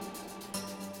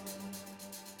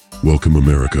Welcome,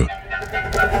 America.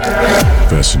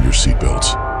 Fasten your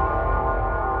seatbelts.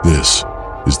 This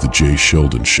is the Jay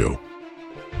Sheldon Show.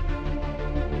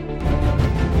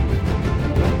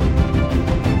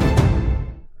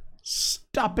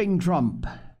 Stopping Trump.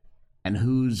 And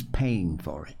who's paying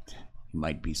for it? You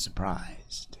might be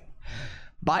surprised.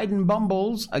 Biden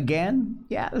bumbles again.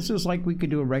 Yeah, this is like we could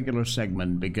do a regular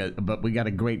segment, but we got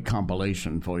a great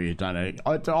compilation for you tonight.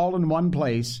 It's all in one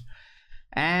place.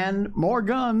 And more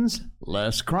guns,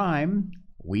 less crime.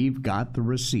 We've got the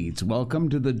receipts. Welcome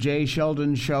to the Jay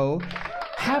Sheldon Show.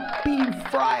 Happy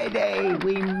Friday.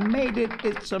 We made it.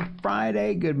 It's a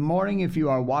Friday. Good morning if you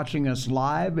are watching us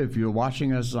live. If you're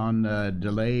watching us on a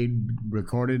delayed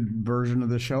recorded version of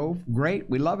the show, great.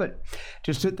 We love it.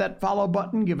 Just hit that follow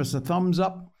button. Give us a thumbs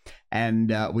up.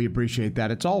 And we appreciate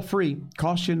that. It's all free.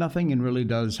 Costs you nothing and really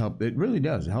does help. It really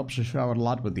does. It helps the show out a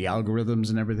lot with the algorithms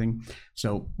and everything.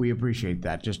 So we appreciate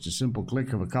that. Just a simple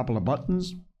click of a couple of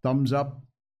buttons. Thumbs up.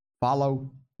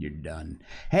 Follow. You're done.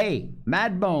 Hey,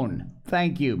 Madbone,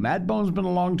 thank you. Madbone's been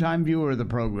a long-time viewer of the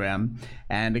program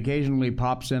and occasionally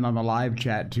pops in on the live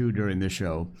chat, too, during the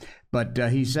show. But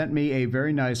he sent me a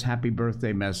very nice happy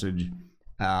birthday message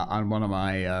on one of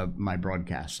my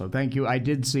broadcasts. So thank you. I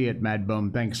did see it,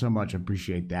 Madbone. Thanks so much.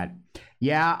 Appreciate that.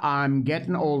 Yeah, I'm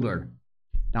getting older.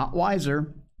 Not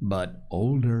wiser, but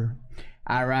older.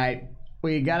 All right.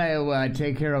 We got to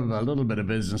take care of a little bit of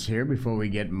business here before we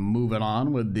get moving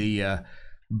on with the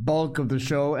bulk of the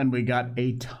show, and we got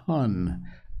a ton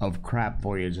of crap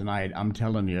for you tonight. I'm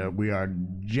telling you, we are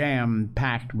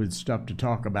jam-packed with stuff to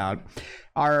talk about.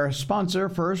 Our sponsor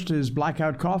first is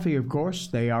Blackout Coffee, of course.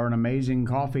 They are an amazing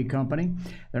coffee company.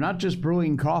 They're not just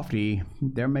brewing coffee,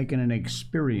 they're making an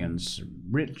experience.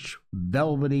 Rich,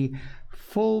 velvety,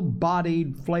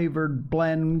 full-bodied flavored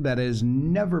blend that is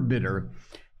never bitter.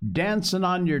 Dancing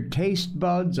on your taste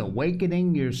buds,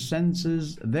 awakening your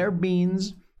senses. Their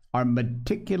beans are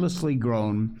meticulously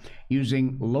grown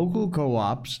using local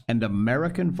co-ops and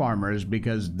American farmers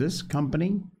because this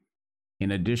company,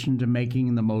 in addition to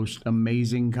making the most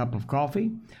amazing cup of coffee,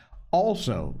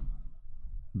 also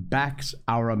backs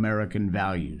our American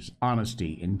values: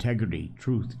 honesty, integrity,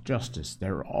 truth, justice.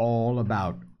 They're all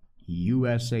about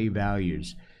USA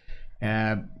values.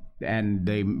 And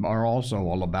they are also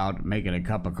all about making a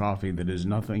cup of coffee that is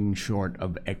nothing short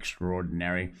of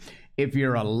extraordinary. If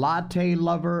you're a latte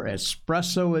lover,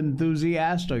 espresso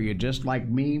enthusiast, or you're just like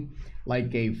me,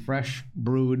 like a fresh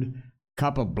brewed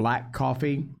cup of black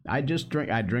coffee, I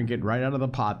drink it right out of the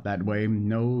pot that way.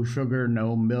 No sugar,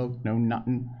 no milk, no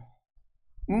nothing.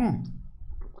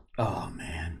 Oh,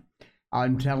 man.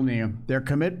 I'm telling you, their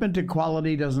commitment to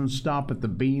quality doesn't stop at the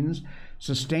beans.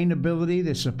 Sustainability,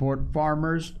 they support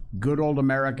farmers, good old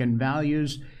American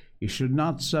values. You should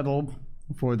not settle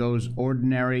for those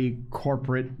ordinary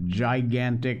corporate,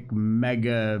 gigantic,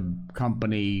 mega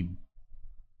company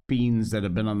beans that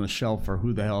have been on the shelf for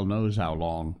who the hell knows how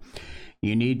long.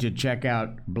 You need to check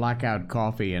out Blackout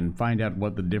Coffee and find out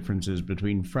what the difference is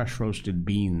between fresh roasted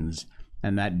beans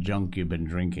and that junk you've been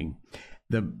drinking.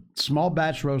 The small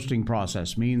batch roasting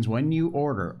process means when you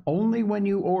order, only when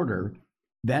you order,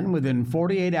 then within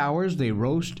 48 hours, they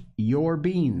roast your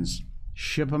beans.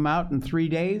 Ship them out in 3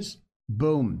 days.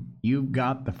 Boom, you've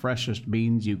got the freshest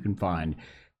beans you can find.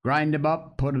 Grind them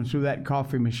up, put them through that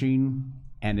coffee machine,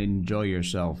 and enjoy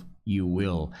yourself. You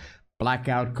will.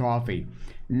 Blackout Coffee.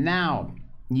 Now,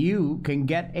 you can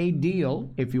get a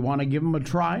deal if you want to give them a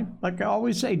try. Like I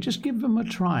always say, just give them a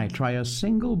try. Try a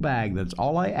single bag. That's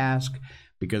all I ask,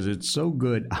 because it's so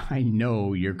good. I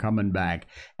know you're coming back.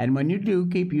 And when you do,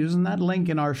 keep using that link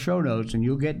in our show notes and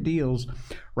you'll get deals.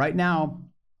 Right now,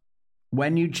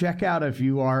 when you check out, if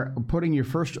you are putting your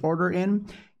first order in,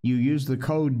 you use the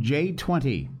code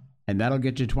J20, and that'll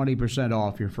get you 20%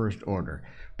 off your first order.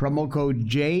 Promo code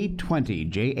J20,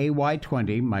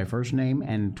 Jay20, my first name,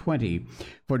 and 20,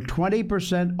 for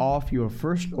 20% off your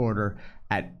first order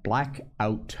at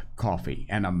Blackout Coffee,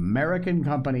 an American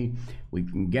company we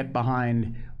can get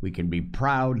behind, we can be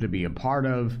proud to be a part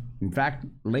of. In fact,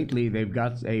 lately they've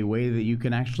got a way that you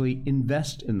can actually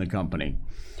invest in the company.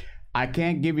 I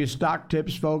can't give you stock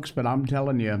tips, folks, but I'm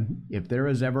telling you, if there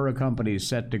is ever a company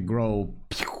set to grow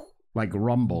like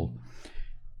Rumble,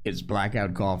 it's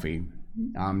Blackout Coffee.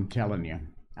 I'm telling you.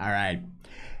 All right.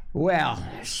 Well,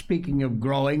 speaking of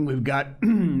growing, we've got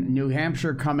New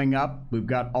Hampshire coming up. We've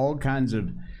got all kinds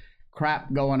of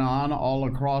crap going on all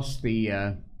across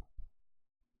the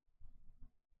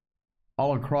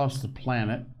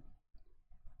planet.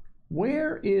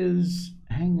 Where is,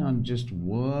 hang on just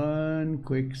one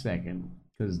quick second,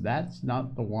 because that's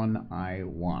not the one I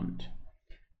want.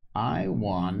 I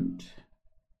want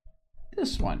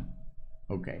This one.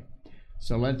 Okay.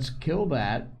 So let's kill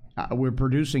that. We're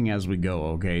producing as we go,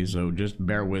 okay? So just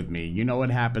bear with me. You know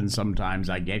what happens sometimes.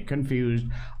 I get confused.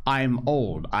 I'm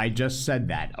old. I just said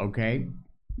that, okay?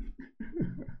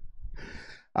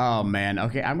 Oh, man.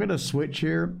 Okay, I'm going to switch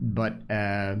here, but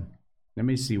let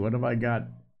me see. What have I got?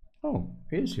 Oh,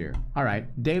 he's here. All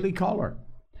right. Daily Caller.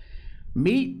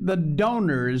 Meet the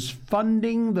donors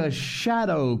funding the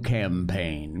shadow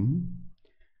campaign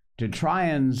to try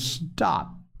and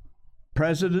stop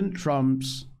President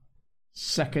Trump's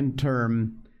second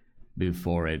term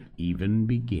before it even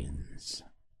begins.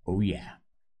 Oh, yeah.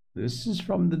 This is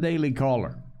from the Daily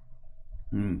Caller.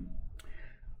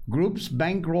 Groups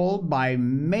bankrolled by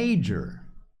major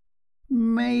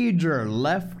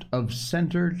left of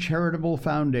center charitable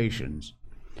foundations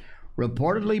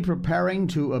reportedly preparing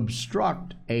to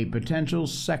obstruct a potential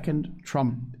second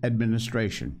Trump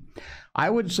administration. I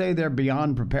would say they're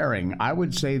beyond preparing. I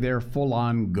would say they're full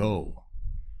on go.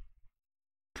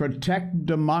 Protect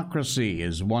Democracy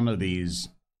is one of these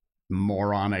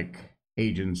moronic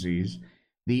agencies.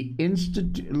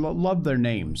 Love their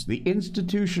names. The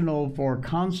Institutional for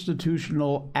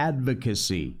Constitutional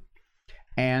Advocacy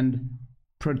and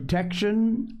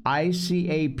Protection,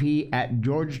 ICAP at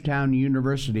Georgetown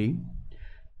University.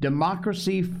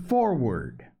 Democracy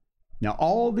Forward. Now,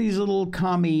 all these little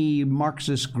commie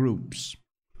Marxist groups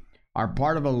are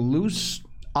part of a loose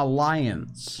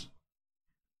alliance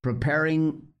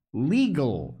preparing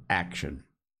legal action.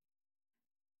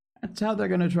 That's how they're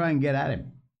going to try and get at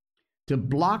him. To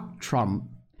block Trump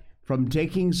from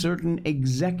taking certain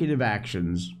executive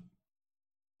actions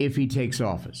if he takes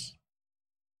office.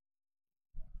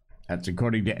 That's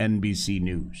according to NBC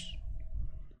News.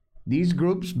 These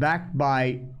groups, backed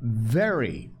by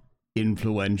very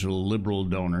influential liberal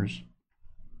donors,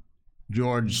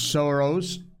 George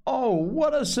Soros. Oh,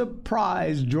 what a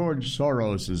surprise. George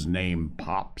Soros' name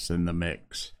pops in the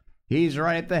mix. He's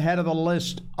right at the head of the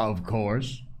list, of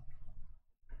course.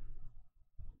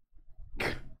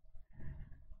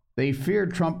 They fear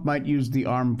Trump might use the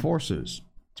armed forces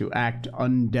to act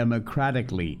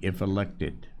undemocratically if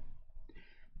elected.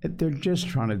 They're just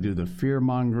trying to do the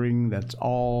fear-mongering, that's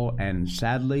all. And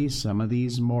sadly, some of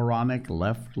these moronic,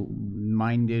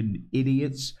 left-minded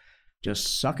idiots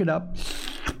just suck it up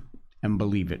and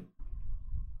believe it.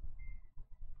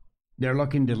 They're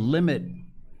looking to limit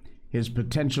his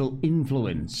potential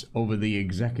influence over the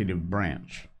executive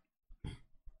branch.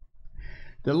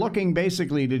 They're looking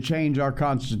basically to change our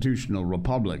constitutional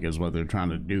republic is what they're trying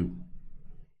to do.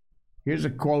 Here's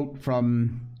a quote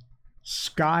from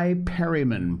Sky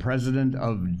Perryman, president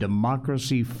of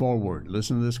Democracy Forward.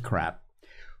 Listen to this crap.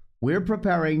 We're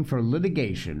preparing for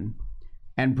litigation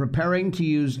and preparing to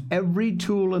use every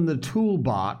tool in the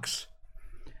toolbox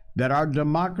that our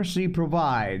democracy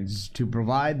provides to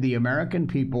provide the American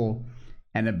people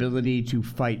an ability to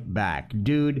fight back.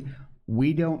 Dude,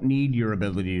 we don't need your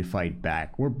ability to fight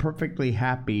back. We're perfectly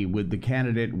happy with the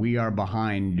candidate we are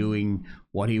behind doing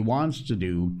what he wants to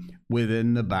do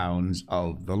within the bounds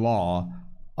of the law,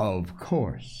 of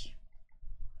course.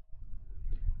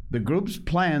 The group's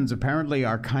plans apparently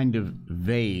are kind of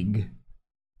vague,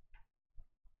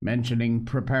 mentioning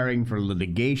preparing for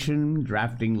litigation,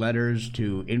 drafting letters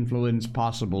to influence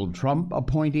possible Trump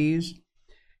appointees,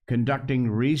 conducting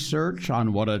research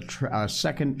on what a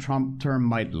second Trump term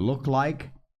might look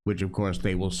like, which of course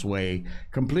they will sway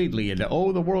completely into,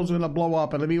 oh, the world's going to blow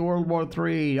up, it'll be World War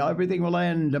III, everything will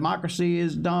end, democracy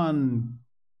is done.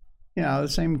 You know, the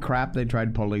same crap they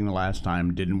tried pulling the last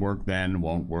time. Didn't work then,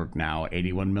 won't work now.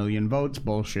 81 million votes,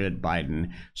 bullshit,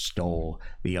 Biden stole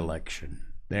the election.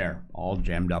 There, all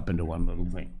jammed up into one little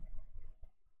thing.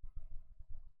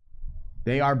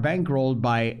 They are bankrolled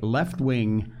by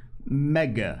left-wing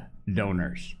mega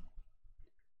donors.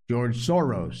 George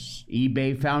Soros,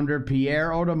 eBay founder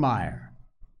Pierre Odermayer,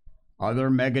 other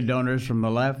mega donors from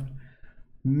the left.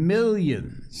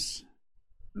 Millions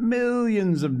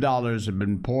of dollars have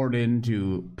been poured in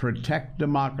to protect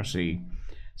democracy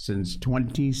since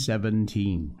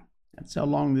 2017. That's how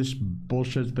long this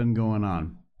bullshit's been going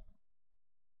on.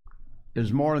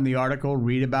 There's more in the article.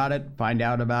 Read about it. Find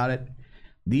out about it.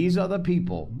 These are the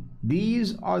people.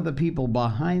 These are the people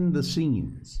behind the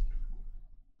scenes,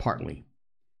 partly,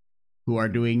 who are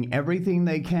doing everything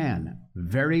they can,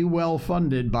 very well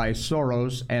funded by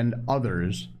Soros and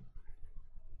others,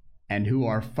 and who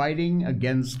are fighting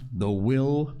against the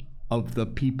will of the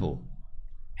people.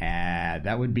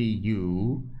 That would be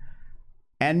you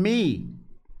and me.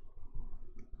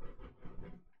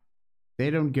 They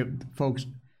don't give, folks,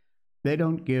 they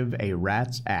don't give a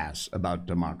rat's ass about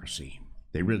democracy.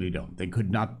 They really don't. They could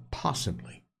not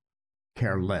possibly.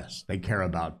 care less. They care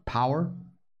about power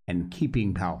and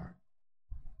keeping power,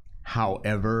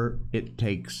 however it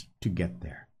takes to get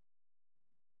there.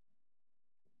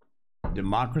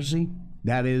 Democracy,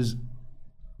 that is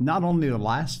not only the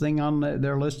last thing on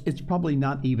their list, it's probably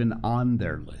not even on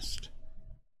their list.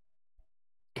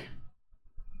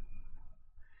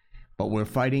 But we're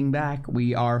fighting back.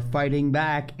 We are fighting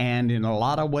back. And in a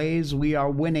lot of ways, we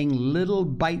are winning little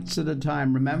bites at a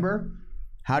time. Remember,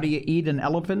 how do you eat an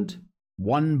elephant?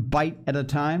 One bite at a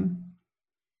time?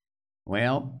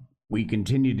 Well, we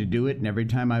continue to do it. And every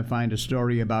time I find a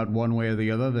story about one way or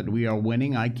the other that we are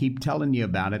winning, I keep telling you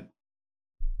about it.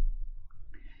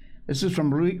 This is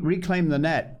from Reclaim the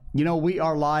Net. You know, we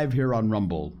are live here on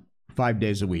Rumble 5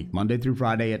 days a week, Monday through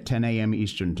Friday at 10 a.m.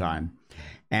 Eastern Time.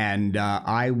 And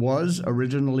I was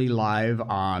originally live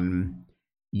on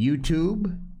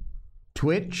YouTube,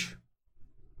 Twitch,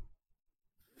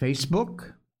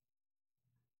 Facebook,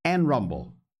 and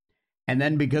Rumble. And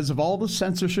then because of all the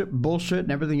censorship bullshit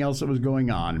and everything else that was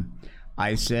going on,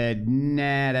 I said,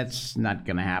 nah, that's not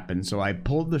going to happen. So I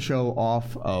pulled the show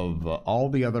off of all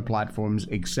the other platforms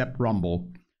except Rumble,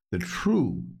 the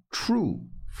true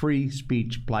free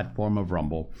speech platform of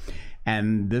Rumble.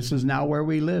 And this is now where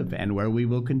we live and where we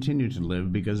will continue to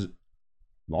live, because as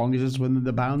long as it's within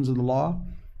the bounds of the law,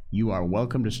 you are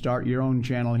welcome to start your own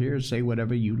channel here. Say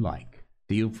whatever you like.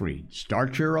 Feel free.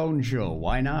 Start your own show.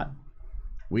 Why not?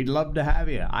 We'd love to have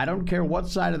you. I don't care what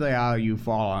side of the aisle you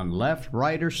fall on, left,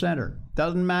 right, or center.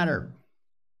 Doesn't matter.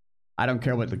 I don't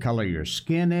care what the color of your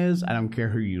skin is. I don't care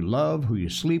who you love, who you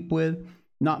sleep with.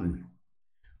 Nothing.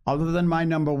 Other than my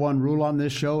number one rule on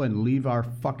this show, and leave our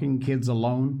fucking kids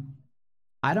alone.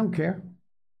 I don't care.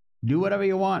 Do whatever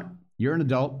you want. You're an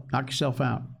adult. Knock yourself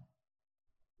out.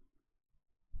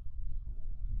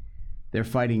 They're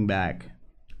fighting back.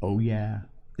 Oh, yeah.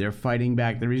 They're fighting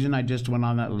back. The reason I just went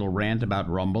on that little rant about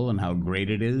Rumble and how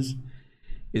great it is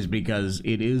because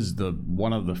it is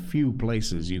one of the few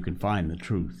places you can find the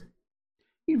truth.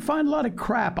 You can find a lot of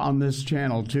crap on this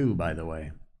channel, too, by the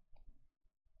way.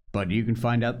 But you can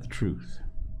find out the truth.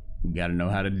 You got to know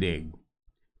how to dig.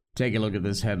 Take a look at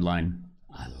this headline.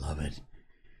 I love it.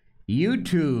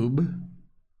 YouTube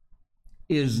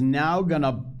is now going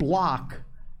to block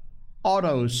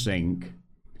auto-sync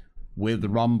with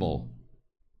Rumble.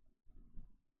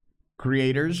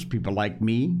 Creators, people like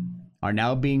me, are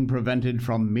now being prevented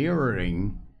from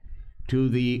mirroring to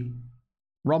the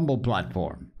Rumble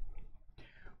platform.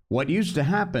 What used to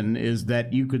happen is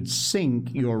that you could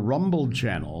sync your Rumble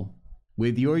channel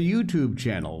with your YouTube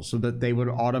channel so that they would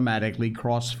automatically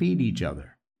cross-feed each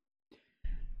other.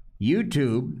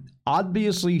 YouTube,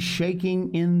 obviously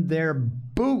shaking in their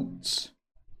boots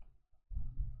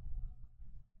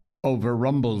over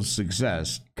Rumble's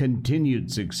success,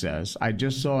 continued success. I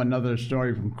just saw another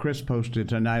story from Chris posted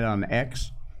tonight on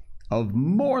X of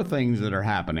more things that are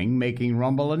happening, making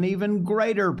Rumble an even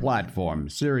greater platform.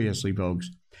 Seriously,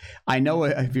 folks. I know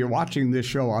if you're watching this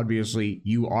show, obviously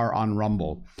you are on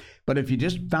Rumble. But if you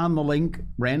just found the link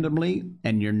randomly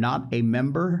and you're not a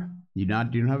member, you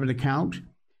don't have an account,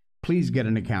 please get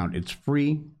an account. It's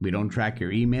free. We don't track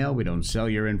your email. We don't sell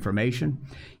your information.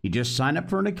 You just sign up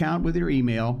for an account with your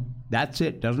email. That's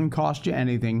it. Doesn't cost you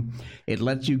anything. It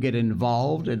lets you get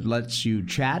involved. It lets you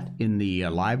chat in the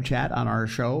live chat on our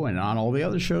show and on all the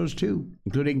other shows too,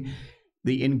 including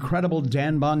the incredible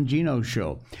Dan Bongino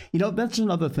show. You know, that's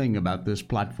another thing about this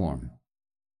platform.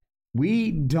 We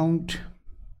don't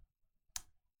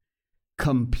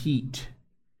compete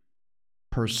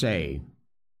per se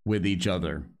with each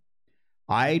other.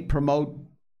 I promote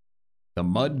the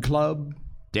Mud Club,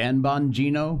 Dan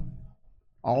Bongino,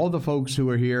 all of the folks who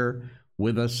are here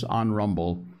with us on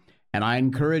Rumble. And I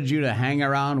encourage you to hang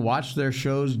around, watch their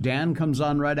shows. Dan comes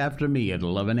on right after me at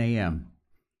 11 a.m.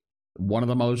 One of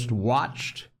the most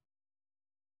watched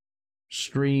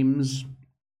streams,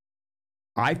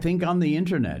 I think, on the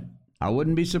internet. I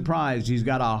wouldn't be surprised. He's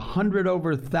got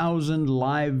 100,000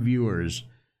 live viewers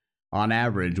on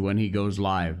average when he goes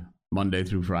live. Monday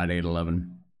through Friday at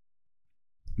 11.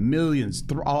 Millions,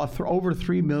 over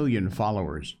 3 million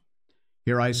followers.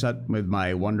 Here I sat with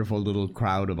my wonderful little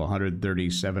crowd of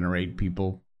 137 or 8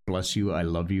 people. Bless you. I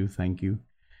love you. Thank you.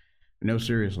 No,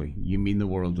 seriously, you mean the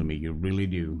world to me. You really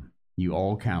do. You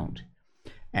all count.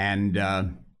 And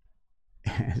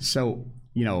so,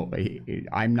 you know,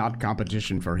 I'm not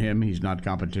competition for him. He's not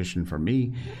competition for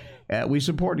me. We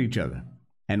support each other,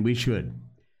 and we should.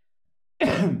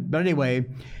 But anyway,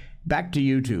 back to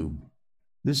YouTube.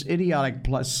 This idiotic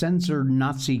censored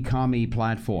Nazi commie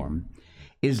platform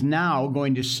is now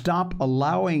going to stop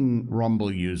allowing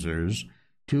Rumble users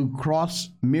to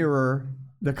cross-mirror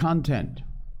the content.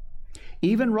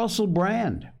 Even Russell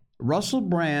Brand. Russell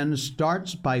Brand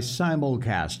starts by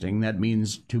simulcasting, that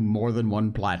means to more than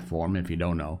one platform, if you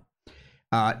don't know,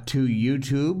 to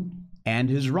YouTube and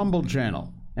his Rumble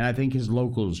channel, and I think his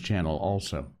Locals channel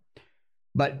also.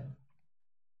 But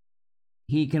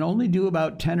he can only do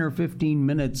about 10 or 15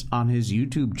 minutes on his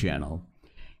YouTube channel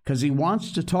because he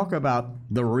wants to talk about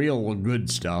the real good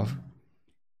stuff,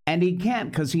 and he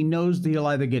can't because he knows that he'll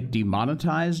either get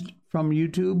demonetized from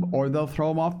YouTube or they'll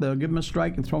throw him off, they'll give him a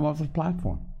strike and throw him off the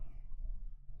platform.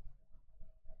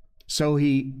 So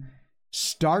he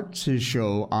starts his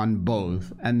show on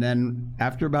both, and then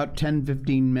after about 10,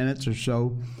 15 minutes or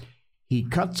so, he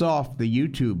cuts off the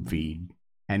YouTube feed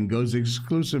and goes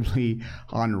exclusively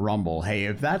on Rumble. Hey,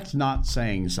 if that's not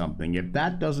saying something, if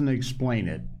that doesn't explain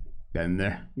it, then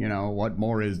there, what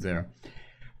more is there?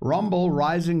 Rumble,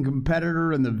 rising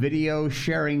competitor in the video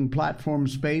sharing platform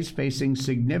space, facing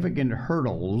significant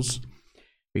hurdles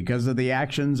because of the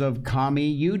actions of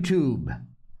commie YouTube.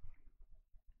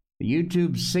 The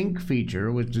YouTube Sync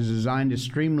feature, which is designed to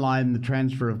streamline the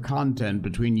transfer of content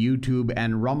between YouTube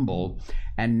and Rumble.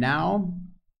 And now,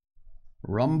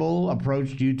 Rumble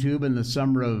approached YouTube in the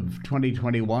summer of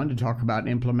 2021 to talk about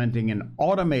implementing an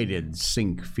automated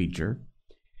sync feature.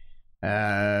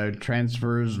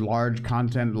 Transfers large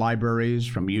content libraries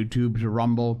from YouTube to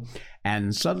Rumble.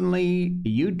 And suddenly,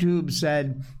 YouTube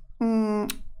said,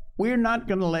 we're not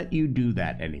going to let you do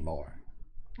that anymore.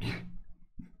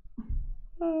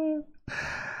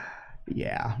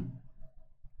 Yeah.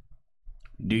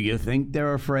 Do you think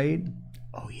they're afraid?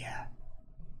 Oh, yeah.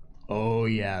 Oh,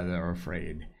 yeah, they're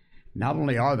afraid. Not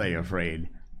only are they afraid,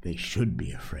 they should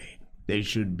be afraid. They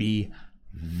should be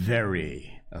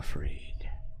very afraid.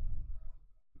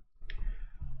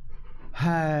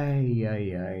 Hi,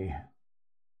 hi.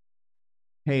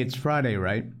 Hey, it's Friday,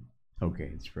 right?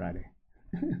 Okay, it's Friday.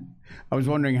 I was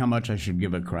wondering how much I should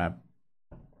give a crap.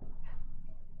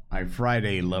 My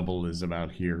Friday level is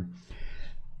about here.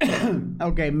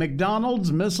 Okay,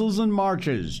 McDonald's, missiles, and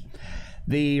marches.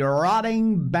 The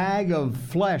rotting bag of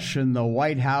flesh in the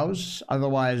White House,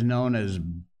 otherwise known as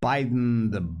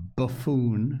Biden the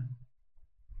buffoon.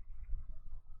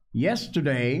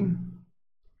 Yesterday,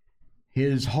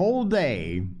 his whole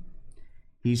day,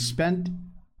 he spent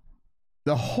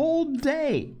the whole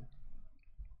day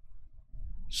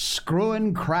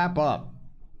screwing crap up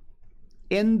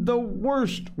in the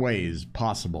worst ways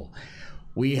possible.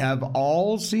 We have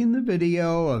all seen the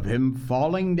video of him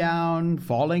falling down,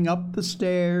 falling up the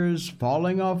stairs,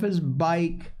 falling off his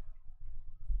bike.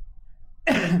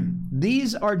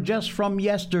 These are just from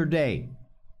yesterday.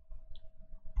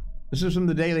 This is from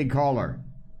the Daily Caller.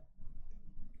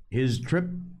 His trip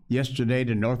yesterday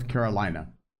to North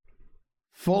Carolina,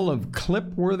 full of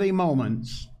clip-worthy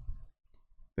moments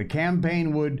the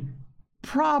campaign would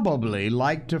probably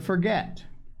like to forget.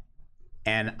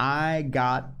 And I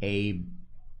got a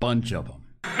bunch of them.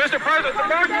 Mr. President, the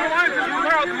March for Life is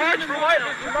tomorrow. The March for Life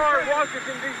is tomorrow in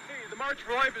Washington, D.C. The March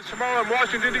for Life is tomorrow in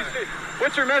Washington, D.C.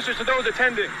 What's your message to those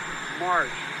attending? March.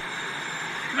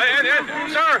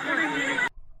 And sir.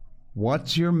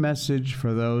 What's your message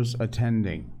for those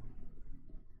attending?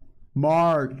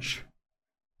 March.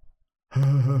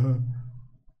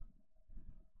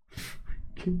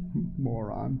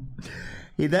 Moron.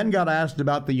 He then got asked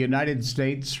about the United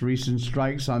States' recent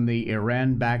strikes on the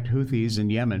Iran-backed Houthis in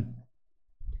Yemen.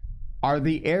 Are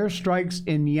the airstrikes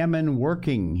in Yemen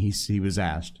working? He was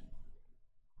asked.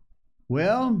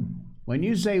 Well, when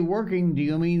you say working, do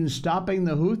you mean stopping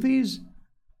the Houthis?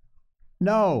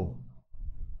 No.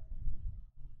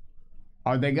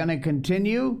 Are they going to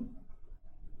continue?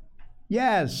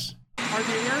 Yes. Are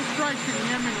the airstrikes in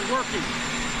Yemen working?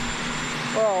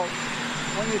 Well,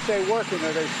 when you say working,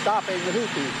 are they stopping the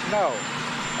Houthis? No.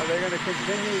 Are they going to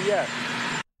continue? Yes.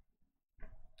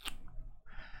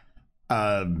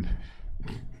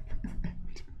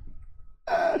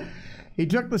 He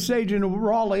took the stage in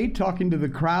Raleigh, talking to the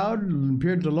crowd, and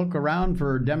appeared to look around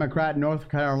for Democrat North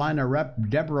Carolina Rep.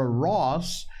 Deborah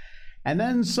Ross, and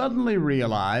then suddenly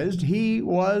realized he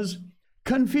was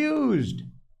confused.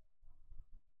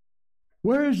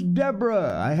 Where's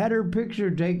Deborah? I had her picture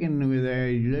taken with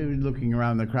her, looking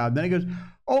around the crowd. Then he goes,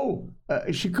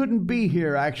 she couldn't be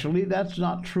here, actually. That's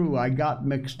not true. I got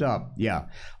mixed up. Yeah,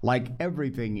 like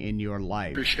everything in your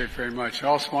life. Appreciate it very much. I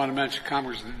also want to mention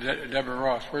Congressman Deborah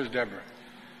Ross. Where's Deborah?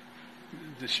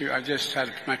 I just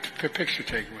had my picture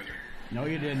taken with her. No,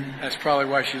 you didn't. That's probably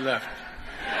why she left.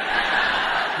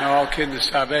 No, all kidding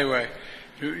aside. Anyway,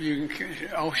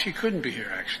 she couldn't be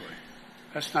here, actually.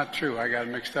 That's not true. I got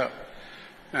mixed up.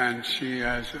 And she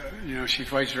has, she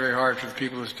fights very hard for the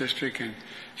people of this district, and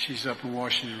she's up in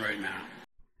Washington right now.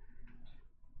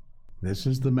 This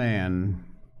is the man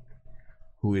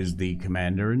who is the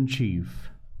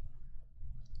commander-in-chief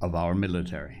of our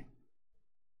military.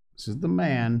 This is the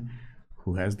man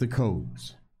who has the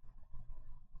codes.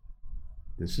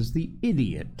 This is the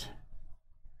idiot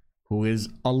who is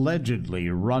allegedly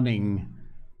running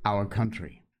our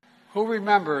country. Who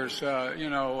remembers,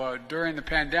 during the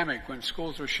pandemic when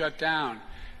schools were shut down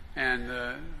and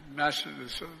the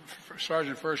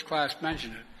Sergeant First Class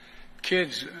mentioned it,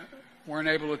 kids weren't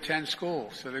able to attend school,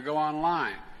 so they go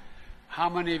online. How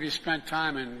many of you spent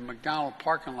time in McDonald's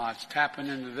parking lots tapping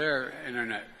into their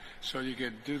internet so you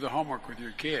could do the homework with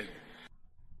your kid?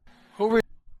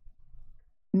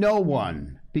 No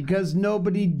one, because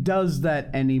nobody does that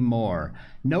anymore.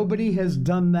 Nobody has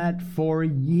done that for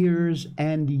years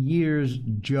and years,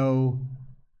 Joe.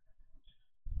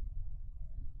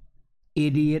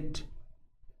 Idiot.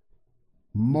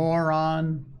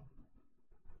 Moron.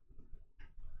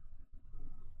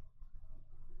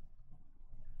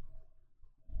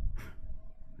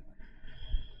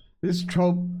 This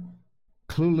trope,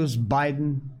 clueless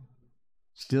Biden,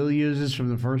 still uses from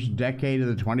the first decade of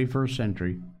the 21st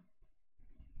century.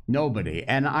 Nobody,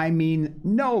 and I mean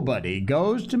nobody,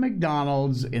 goes to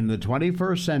McDonald's in the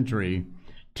 21st century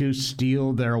to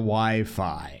steal their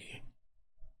Wi-Fi.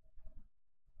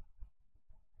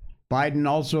 Biden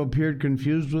also appeared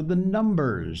confused with the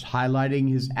numbers, highlighting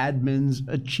his admin's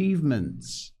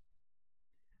achievements.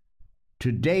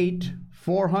 To date,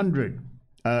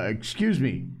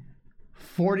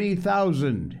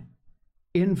 40,000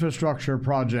 infrastructure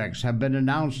projects have been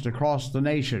announced across the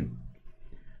nation.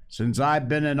 Since I've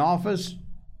been in office,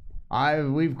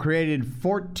 we've created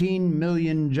 14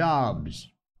 million jobs,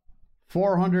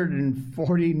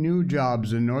 440 new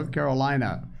jobs in North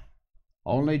Carolina,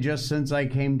 only just since I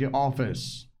came to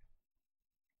office.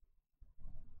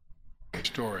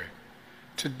 Story.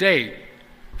 To date,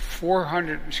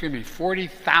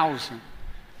 40,000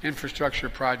 infrastructure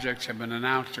projects have been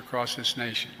announced across this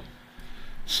nation.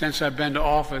 Since I've been to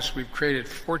office, we've created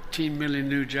 14 million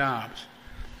new jobs.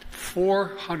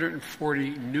 440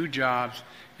 new jobs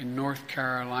in North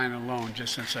Carolina alone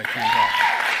just since I came to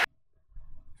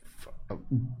office.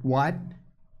 What?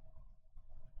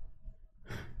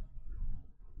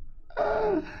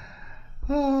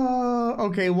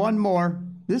 Okay, one more.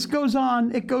 This goes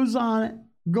on. It goes on.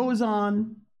 Goes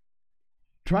on.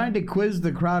 Trying to quiz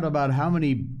the crowd about how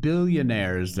many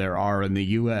billionaires there are in the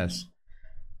U.S.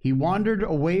 He wandered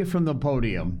away from the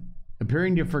podium,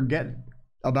 appearing to forget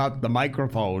about the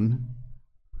microphone.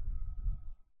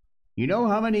 You know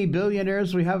how many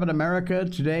billionaires we have in America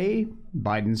today?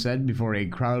 Biden said before a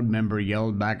crowd member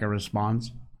yelled back a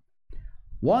response.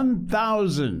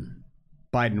 1,000,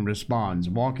 Biden responds,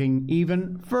 walking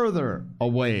even further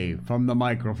away from the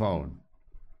microphone.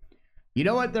 You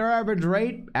know what their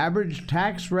average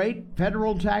tax rate,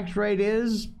 federal tax rate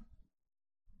is?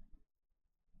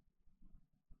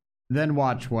 Then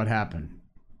watch what happened.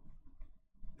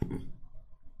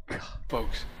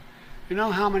 Folks, you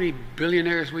know how many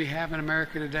billionaires we have in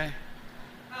America today?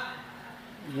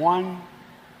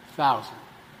 1,000.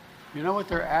 You know what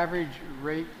their average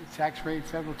rate,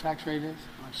 federal tax rate is?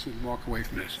 I should walk away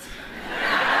from this.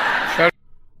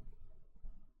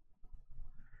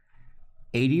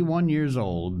 81 years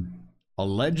old,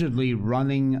 allegedly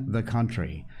running the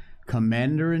country,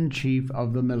 commander-in-chief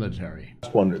of the military.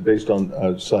 One based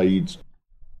on Saeed's.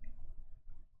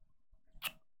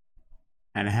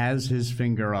 And has his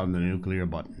finger on the nuclear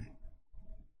button.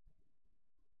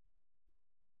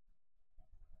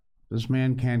 This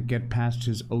man can't get past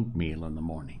his oatmeal in the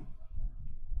morning.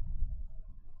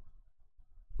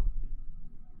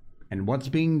 And what's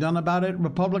being done about it,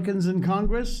 Republicans in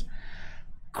Congress?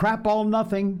 Crap all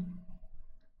nothing.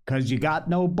 'Cause you got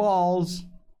no balls.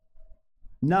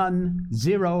 None.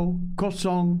 Zero.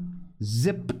 Kosong.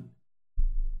 Zip.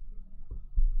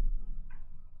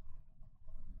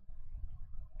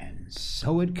 And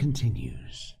so it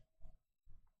continues.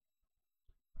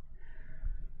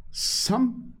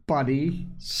 Somebody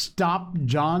stop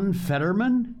John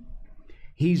Fetterman?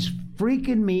 He's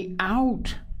freaking me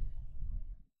out.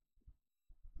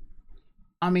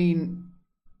 I mean,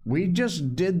 we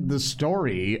just did the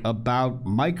story about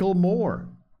Michael Moore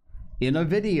in a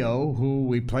video who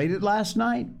we played it last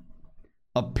night.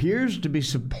 Appears to be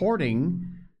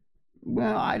supporting,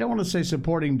 well, I don't want to say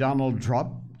supporting Donald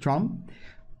Trump,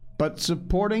 but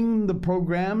supporting the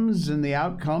programs and the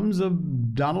outcomes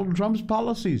of Donald Trump's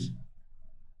policies.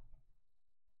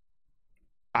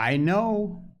 I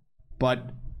know,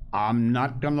 but I'm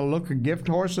not going to look a gift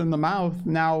horse in the mouth.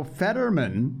 Now,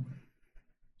 Fetterman,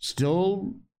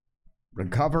 still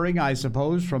recovering, I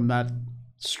suppose, from that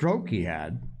stroke he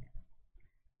had.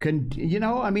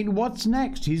 What's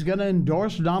next? He's going to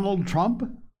endorse Donald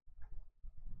Trump?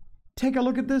 Take a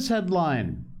look at this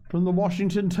headline from the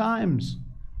Washington Times.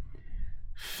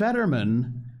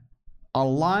 Fetterman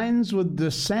aligns with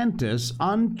DeSantis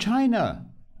on China.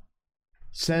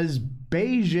 Says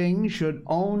Beijing should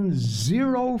own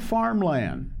zero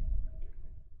farmland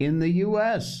in the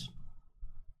U.S.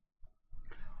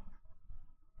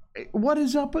 What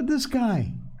is up with this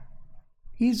guy?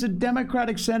 He's a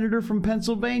Democratic senator from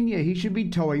Pennsylvania. He should be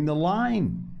towing the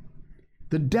line.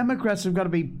 The Democrats have got to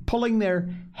be pulling their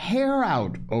hair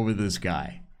out over this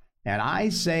guy. And I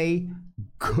say,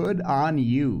 good on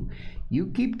you. You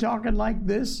keep talking like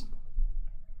this,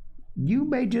 you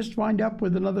may just wind up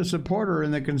with another supporter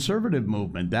in the conservative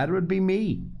movement. That would be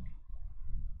me.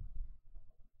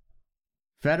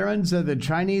 Fetterman said the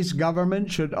Chinese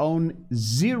government should own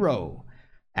zero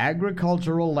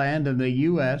agricultural land in the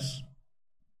U.S.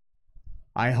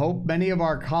 I hope many of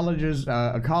our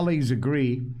colleagues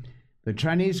agree. The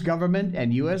Chinese government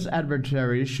and U.S.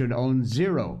 adversaries should own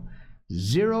zero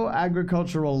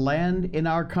agricultural land in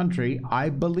our country. I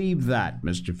believe that,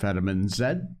 Mr. Fetterman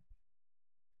said.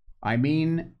 I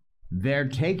mean, they're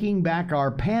taking back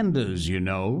our pandas, you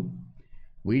know.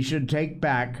 We should take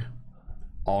back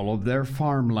all of their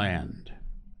farmland.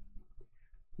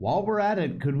 While we're at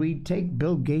it, could we take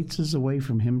Bill Gates away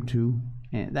from him too?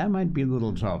 And that might be a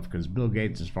little tough because Bill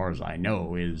Gates, as far as I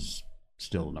know, is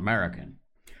still an American.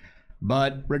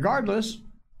 But regardless,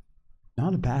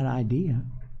 not a bad idea.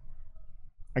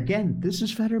 Again, this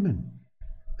is Fetterman,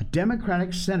 a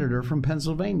Democratic senator from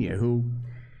Pennsylvania who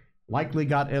likely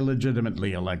got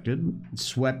illegitimately elected,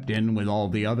 swept in with all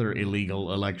the other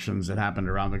illegal elections that happened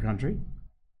around the country.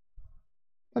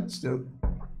 But still,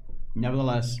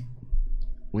 nevertheless,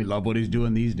 we love what he's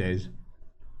doing these days.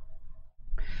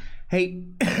 Hey,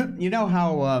 you know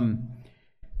how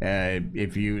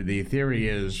the theory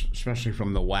is, especially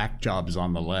from the whack jobs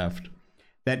on the left,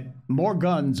 that more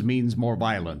guns means more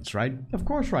violence, right? Of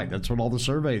course, right. That's what all the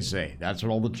surveys say. That's what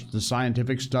all the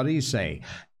scientific studies say.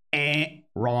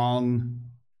 Wrong.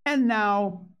 And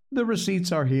now the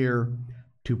receipts are here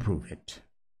to prove it.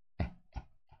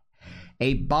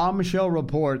 A bombshell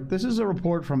report. This is a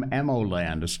report from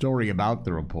Emoland, a story about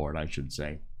the report, I should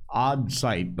say. Odd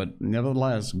site, but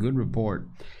nevertheless, good report.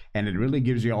 And it really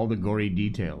gives you all the gory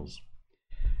details.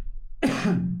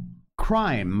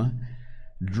 Crime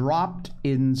dropped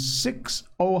in 6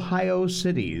 Ohio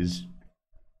cities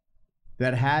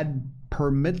that had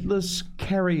permitless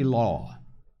carry law.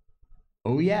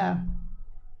 Oh, yeah.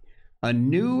 A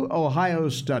new Ohio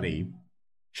study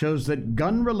shows that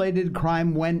gun-related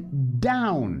crime went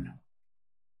down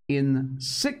in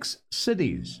 6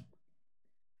 cities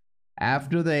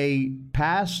after they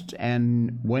passed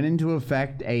and went into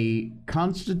effect a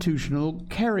constitutional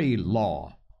carry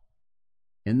law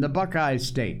in the Buckeye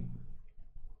State.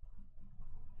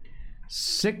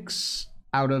 6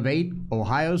 out of 8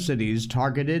 Ohio cities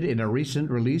targeted in a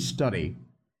recent release study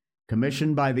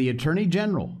commissioned by the Attorney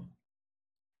General,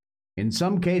 in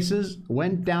some cases,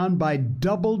 went down by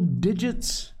double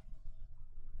digits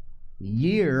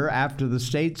year after the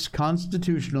state's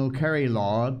constitutional carry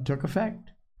law took effect.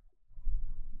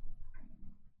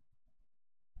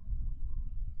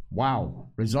 Wow.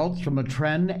 Results from a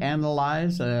trend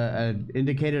analyzed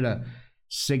indicated a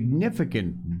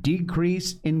significant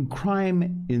decrease in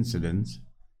crime incidents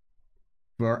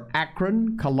for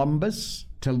Akron, Columbus,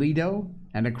 Toledo,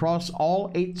 and across all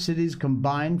 8 cities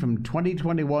combined from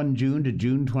 2021 June to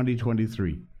June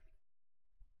 2023.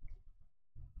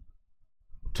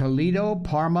 Toledo,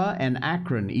 Parma, and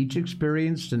Akron each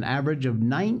experienced an average of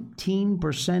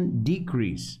 19%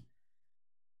 decrease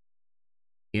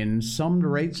in summed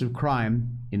rates of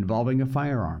crime involving a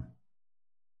firearm.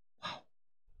 Wow.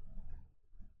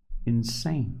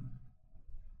 Insane.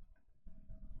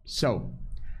 So,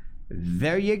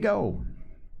 there you go.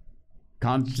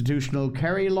 Constitutional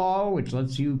carry law, which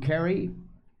lets you carry.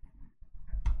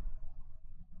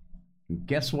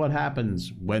 Guess what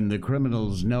happens when the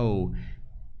criminals know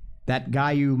that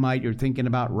guy you're thinking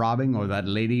about robbing, or that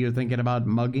lady you're thinking about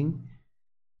mugging?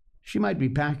 She might be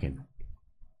packing.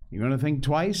 You're going to think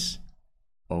twice?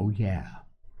 Oh, yeah.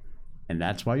 And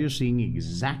that's why you're seeing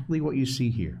exactly what you see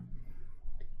here.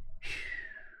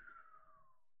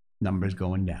 Numbers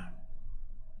going down.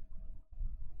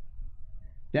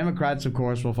 Democrats, of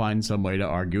course, will find some way to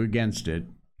argue against it.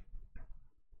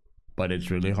 But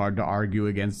it's really hard to argue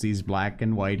against these black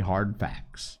and white hard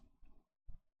facts.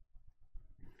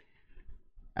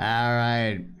 All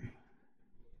right.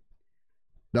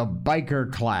 The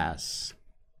biker class.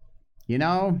 You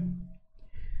know,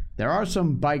 There are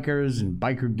some bikers and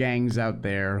biker gangs out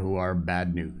there who are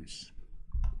bad news.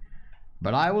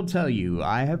 But I will tell you,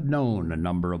 I have known a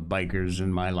number of bikers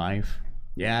in my life.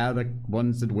 Yeah, the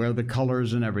ones that wear the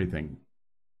colors and everything.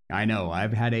 I know,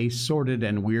 I've had a sordid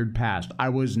and weird past. I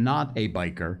was not a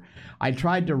biker. I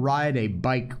tried to ride a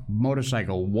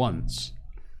motorcycle once.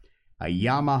 A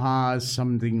Yamaha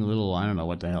something little, I don't know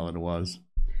what the hell it was.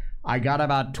 I got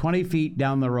about 20 feet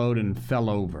down the road and fell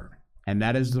over. And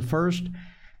that is the first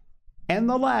and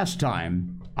the last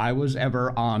time I was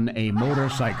ever on a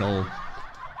motorcycle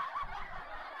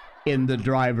in the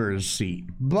driver's seat.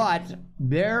 But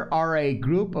there are a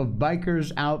group of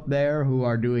bikers out there who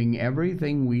are doing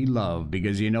everything we love,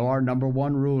 because you know our number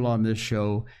one rule on this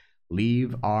show,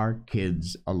 leave our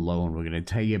kids alone. We're going to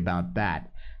tell you about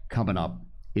that coming up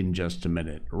in just a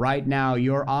minute. Right now,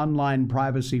 your online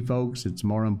privacy, folks, it's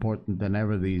more important than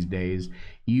ever these days.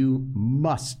 You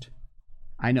must,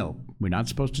 I know, we're not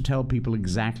supposed to tell people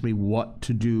exactly what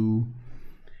to do.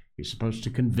 You're supposed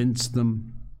to convince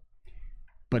them.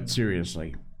 But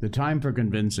seriously, the time for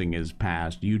convincing is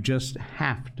past. You just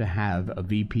have to have a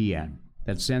VPN.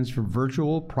 That stands for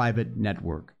Virtual Private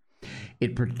Network.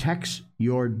 It protects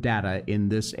your data in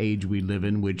this age we live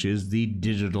in, which is the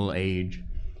digital age.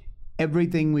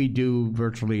 Everything we do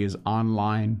virtually is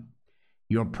online.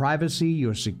 Your privacy,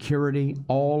 your security,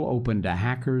 all open to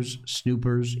hackers,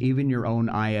 snoopers. Even your own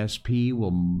ISP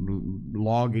will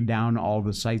log down all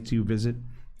the sites you visit,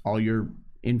 all your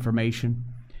information.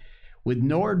 With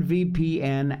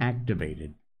NordVPN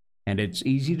activated, and it's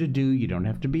easy to do. You don't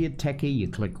have to be a techie. You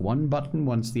click one button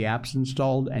once the app's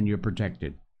installed and you're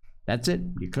protected. That's it.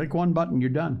 You click one button,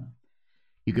 you're done.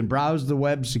 You can browse the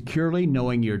web securely,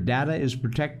 knowing your data is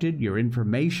protected, your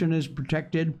information is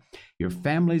protected, your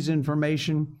family's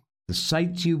information, the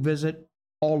sites you visit,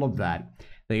 all of that.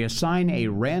 They assign a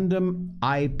random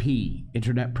IP,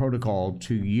 Internet Protocol,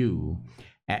 to you,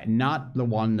 not the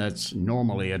one that's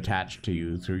normally attached to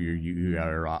you through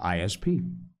your ISP.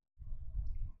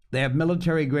 They have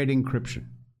military-grade encryption,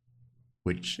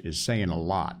 which is saying a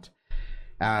lot.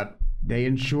 They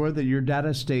ensure that your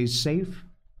data stays safe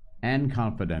and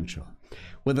confidential.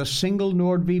 With a single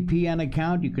NordVPN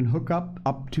account, you can hook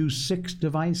up to 6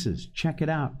 devices. Check it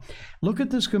out. Look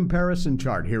at this comparison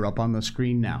chart here up on the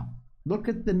screen now. Look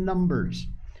at the numbers.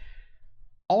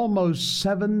 Almost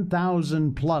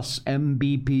 7,000 plus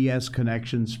Mbps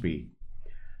connection speed.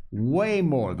 Way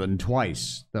more than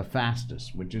twice the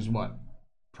fastest, which is what?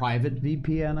 Private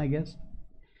VPN, I guess?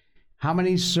 How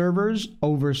many servers?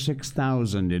 Over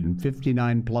 6,000 in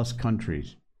 59 plus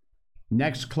countries.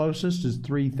 Next closest is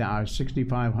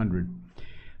 6,500.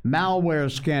 Malware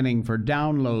scanning for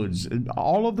downloads.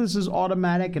 All of this is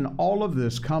automatic, and all of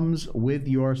this comes with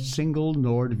your single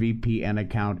NordVPN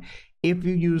account. If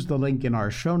you use the link in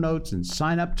our show notes and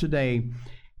sign up today,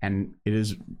 and it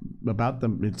is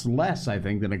it's less, I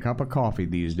think, than a cup of coffee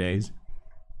these days,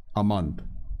 a month.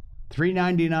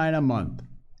 $3.99 a month.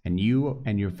 And you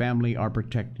and your family are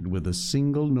protected with a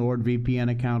single NordVPN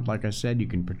account. Like I said, you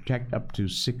can protect up to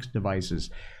 6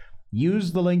 devices.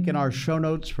 Use the link in our show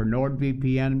notes for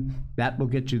NordVPN. That will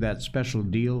get you that special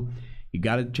deal. You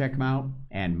got to check them out.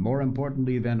 And more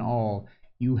importantly than all,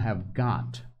 you have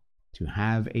got to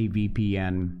have a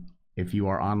VPN if you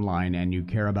are online and you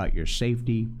care about your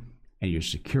safety and your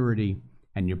security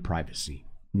and your privacy.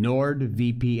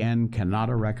 NordVPN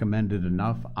cannot recommend it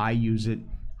enough. I use it.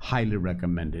 Highly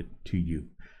recommend it to you.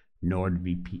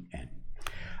 NordVPN.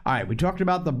 All right, we talked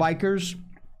about the bikers.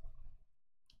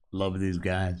 Love these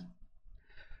guys.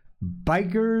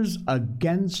 Bikers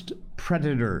against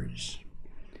predators.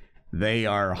 They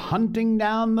are hunting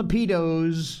down the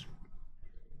pedos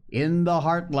in the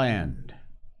heartland,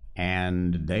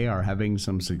 and they are having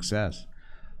some success.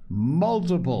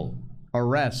 Multiple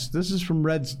arrests. This is from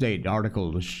Red State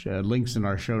article. Links in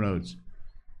our show notes.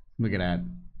 Look at that.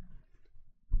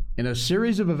 In a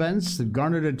series of events that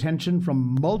garnered attention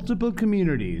from multiple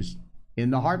communities in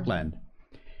the heartland,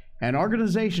 an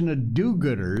organization of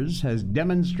do-gooders has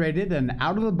demonstrated an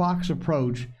out-of-the-box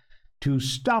approach to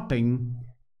stopping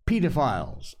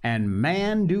pedophiles. And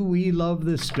man, do we love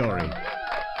this story.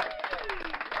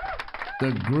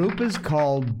 The group is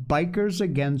called Bikers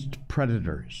Against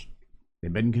Predators.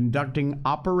 They've been conducting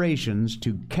operations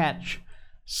to catch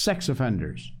sex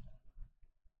offenders.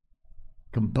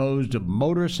 Composed of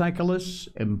motorcyclists,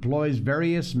 employs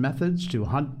various methods to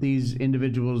hunt these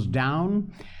individuals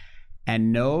down.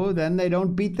 And no, then they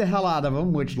don't beat the hell out of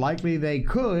them, which likely they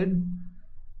could.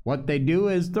 What they do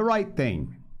is the right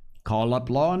thing. Call up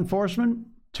law enforcement,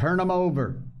 turn them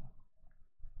over.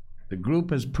 The group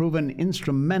has proven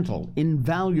instrumental,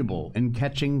 invaluable in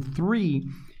catching 3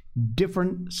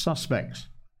 different suspects.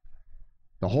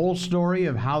 The whole story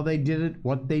of how they did it,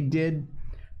 what they did,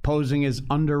 posing as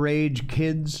underage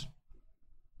kids,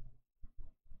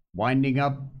 winding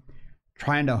up,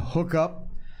 trying to hook up,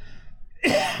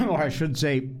 or I should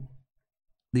say,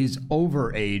 these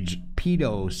overage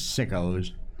pedo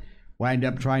sickos wind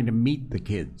up trying to meet the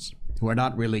kids, who are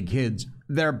not really kids,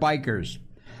 they're bikers.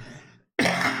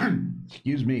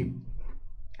 Excuse me.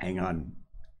 Hang on.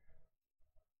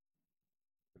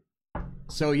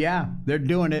 So yeah, they're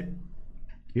doing it.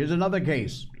 Here's another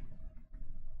case.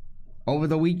 Over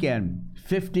the weekend,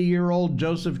 50-year-old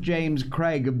Joseph James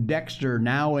Craig of Dexter,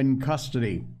 now in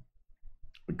custody,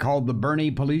 called the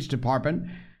Bernie Police Department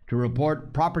to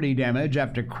report property damage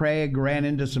after Craig ran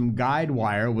into some guide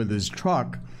wire with his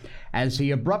truck as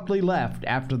he abruptly left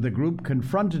after the group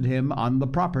confronted him on the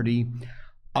property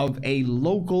of a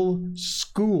local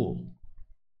school.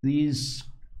 These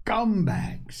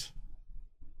scumbags.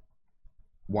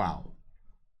 Wow.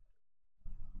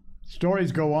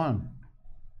 Stories go on.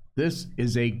 This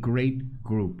is a great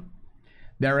group.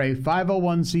 They're a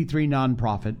 501c3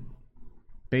 nonprofit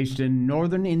based in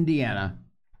northern Indiana,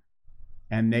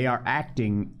 and they are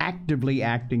actively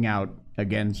acting out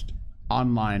against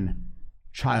online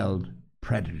child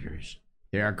predators.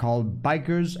 They are called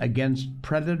Bikers Against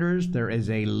Predators. There is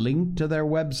a link to their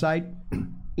website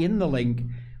in the link,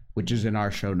 which is in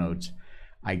our show notes.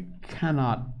 I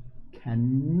cannot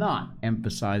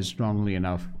emphasize strongly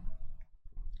enough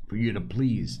for you to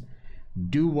please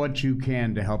do what you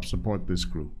can to help support this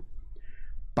group.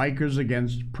 Bikers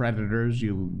Against Predators.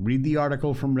 You read the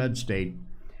article from Red State,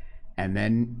 and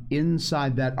then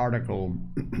inside that article,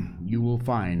 you will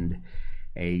find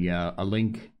a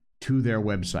link to their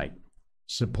website.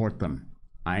 Support them.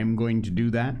 I'm going to do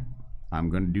that. I'm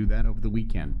going to do that over the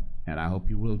weekend, and I hope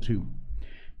you will too.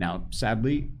 Now,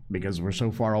 sadly, because we're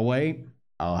so far away,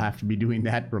 I'll have to be doing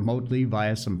that remotely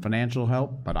via some financial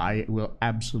help, but I will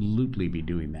absolutely be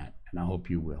doing that, and I hope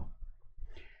you will.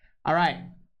 All right.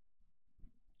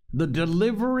 The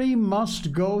delivery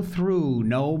must go through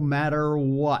no matter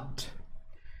what.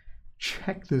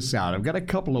 Check this out. I've got a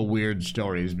couple of weird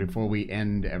stories before we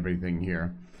end everything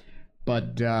here,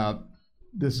 but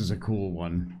this is a cool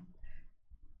one.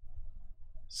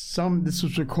 This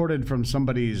was recorded from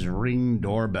somebody's Ring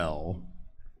doorbell.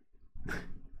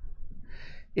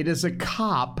 It is a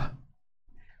cop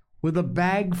with a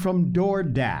bag from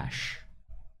DoorDash.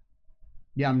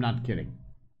 Yeah, I'm not kidding.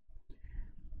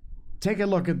 Take a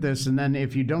look at this, and then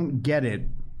if you don't get it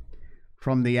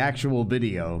from the actual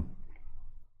video,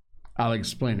 I'll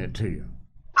explain it to you.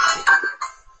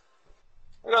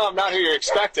 No, I'm not who you're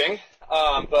expecting,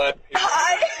 but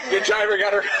your driver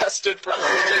got arrested for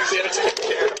negligence he had to take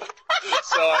care of.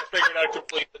 So I figured I'd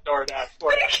complete the DoorDash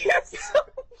for you.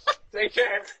 Take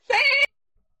care.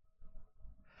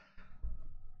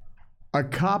 A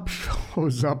cop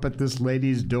shows up at this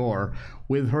lady's door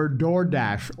with her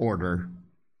DoorDash order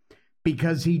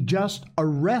because he just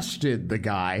arrested the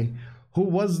guy who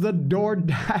was the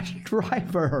DoorDash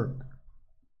driver.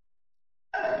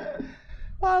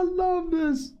 I love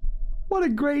this. What a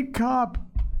great cop.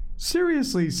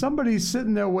 Seriously, somebody's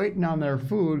sitting there waiting on their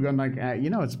food going like,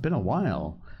 it's been a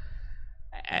while.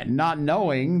 And not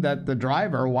knowing that the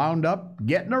driver wound up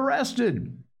getting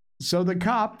arrested. So the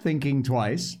cop, thinking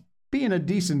twice, being a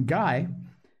decent guy,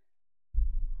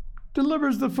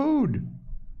 delivers the food.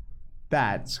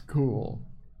 That's cool.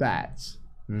 That's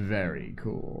very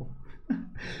cool.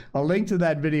 A link to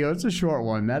that video, it's a short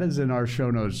one, that is in our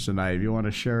show notes tonight. If you want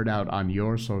to share it out on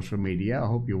your social media, I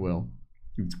hope you will.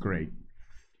 It's great.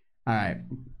 All right.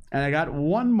 And I got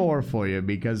one more for you,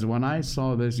 because when I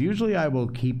saw this, usually I will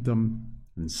keep them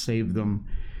and save them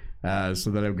so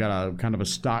that I've got a kind of a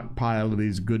stockpile of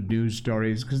these good news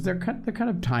stories, because they're kind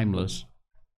of timeless.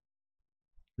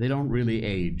 They don't really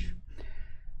age.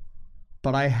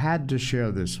 But I had to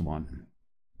share this one.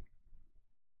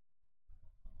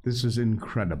 This is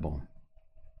incredible.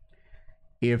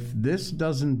 If this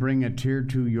doesn't bring a tear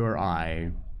to your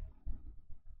eye,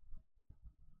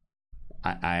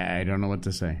 I don't know what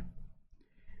to say.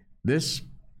 This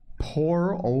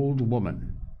poor old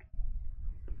woman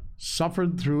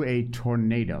suffered through a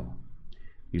tornado.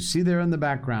 You see there in the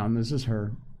background, this is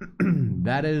her.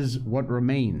 That is what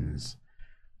remains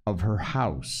of her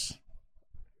house.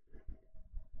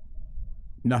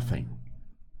 Nothing.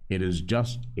 It is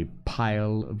just a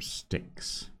pile of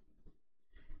sticks.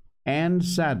 And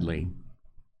sadly,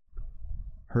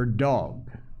 her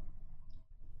dog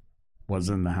was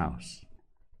in the house,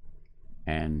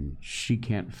 and she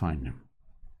can't find him.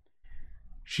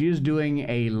 She is doing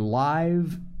a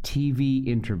live TV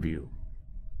interview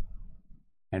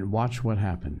and watch what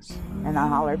happens. And I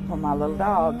hollered for my little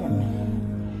dog,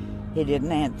 and he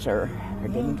didn't answer or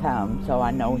didn't come, so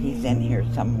I know he's in here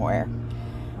somewhere.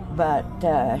 But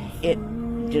it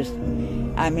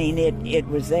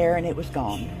was there and it was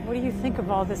gone. What do you think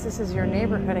of all this? This is your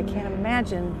neighborhood. I can't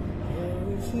imagine.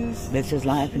 This is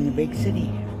life in the big city.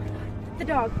 The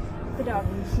dog. The dog.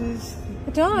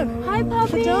 Hi,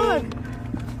 puppy. The dog.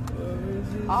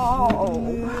 Oh,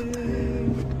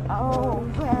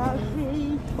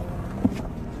 Ralphie.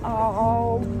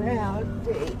 Oh,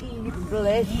 Ralphie.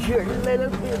 Bless your little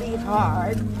bitty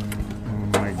heart. Oh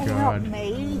my Help God.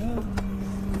 me.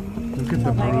 Look at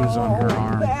the bruise on her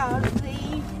arm.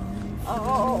 Ralphie.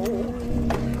 Oh.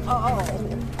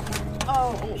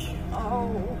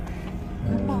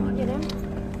 Come on, get him.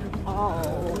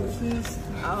 Oh.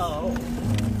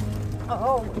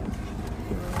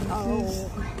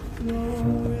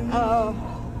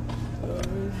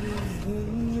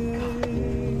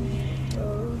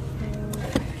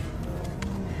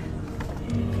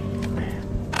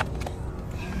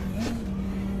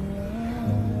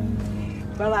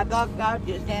 Well, I thought God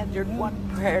just answered one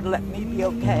prayer to let me be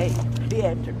okay. He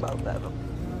answered both of them.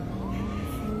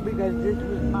 Because this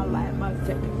was my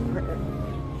second prayer.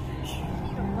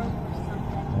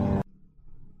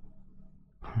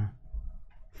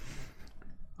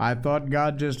 I thought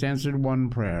God just answered one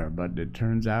prayer, but it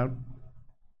turns out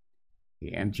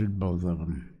he answered both of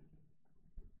them.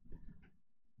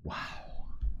 Wow.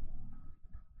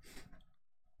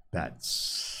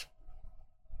 That's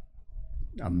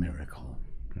a miracle.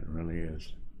 It really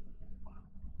is.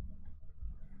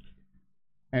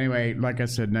 Anyway, like I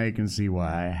said, now you can see why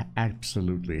I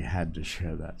absolutely had to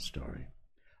share that story.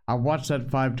 I watched that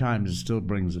 5 times. It still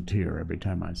brings a tear every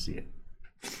time I see it.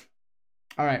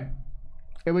 All right.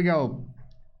 Here we go.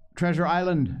 Treasure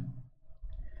Island.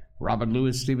 Robert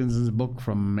Louis Stevenson's book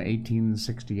from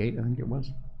 1868, I think it was.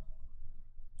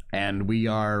 And we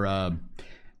are,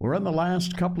 we're in the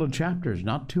last couple of chapters.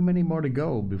 Not too many more to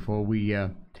go before we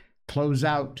close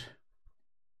out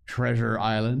Treasure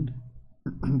Island.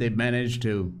 They've managed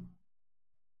to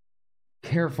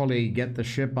carefully get the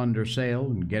ship under sail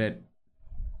and get it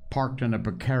parked in a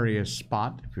precarious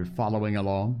spot, if you're following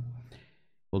along.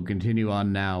 We'll continue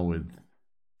on now with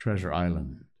Treasure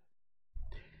Island.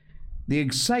 The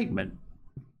excitement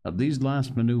of these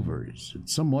last maneuvers had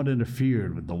somewhat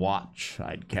interfered with the watch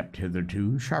I'd kept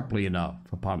hitherto sharply enough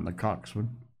upon the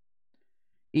coxswain.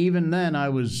 Even then, I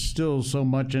was still so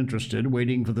much interested,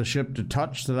 waiting for the ship to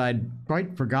touch, that I'd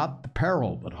quite forgot the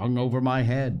peril that hung over my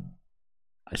head.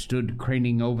 I stood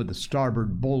craning over the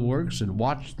starboard bulwarks and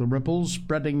watched the ripples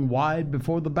spreading wide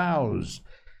before the bows.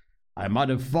 I might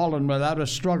have fallen without a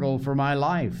struggle for my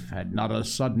life, had not a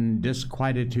sudden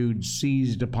disquietude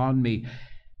seized upon me,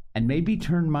 and maybe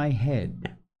turned my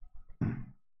head.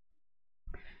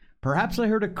 Perhaps I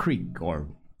heard a creak, or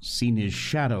seen his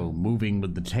shadow moving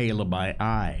with the tail of my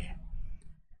eye.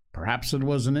 Perhaps it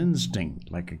was an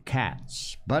instinct, like a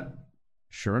cat's, but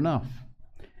sure enough,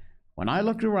 when I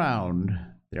looked around,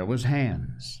 there was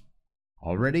Hans,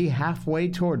 already halfway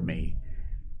toward me,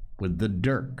 with the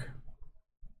dirk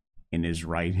in his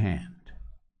right hand.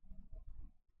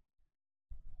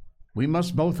 We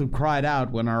must both have cried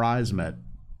out when our eyes met,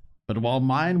 but while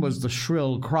mine was the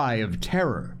shrill cry of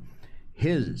terror,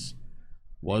 his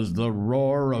was the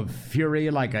roar of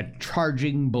fury like a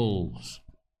charging bull's.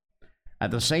 At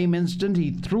the same instant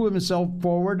he threw himself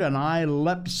forward, and I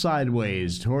leapt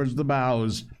sideways towards the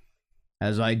bows.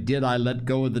 As I did, I let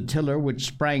go of the tiller, which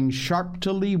sprang sharp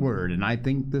to leeward, and I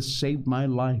think this saved my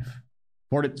life,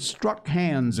 for it struck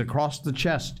Hans across the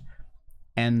chest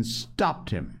and stopped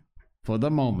him, for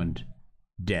the moment,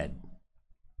 dead.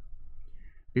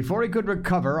 Before he could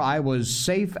recover, I was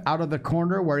safe out of the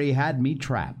corner where he had me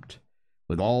trapped.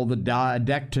 With all the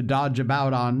deck to dodge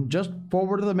about on, just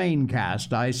forward of the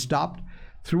maincast, I stopped,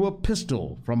 threw a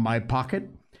pistol from my pocket,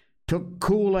 took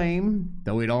cool aim,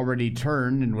 though he'd already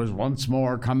turned and was once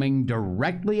more coming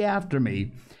directly after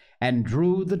me, and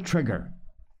drew the trigger.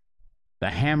 The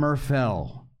hammer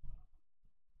fell,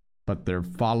 but there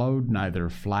followed neither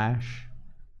flash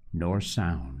nor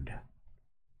sound.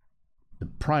 The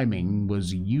priming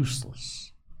was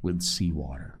useless with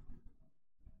seawater.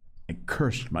 I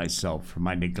cursed myself for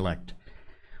my neglect.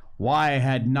 Why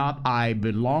had not I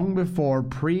long before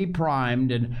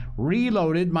pre-primed and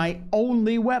reloaded my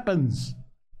only weapons?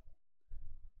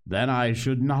 Then I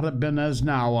should not have been as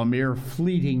now a mere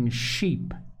fleeting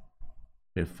sheep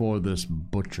before this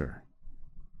butcher.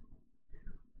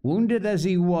 Wounded as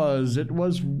he was, it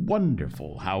was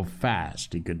wonderful how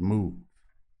fast he could move.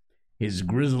 his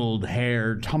grizzled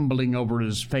hair tumbling over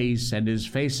his face, and his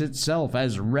face itself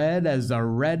as red as the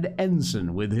red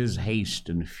ensign with his haste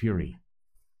and fury.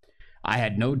 I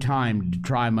had no time to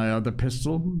try my other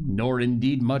pistol, nor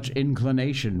indeed much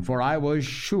inclination, for I was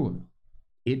sure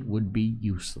it would be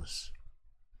useless.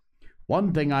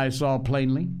 One thing I saw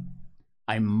plainly: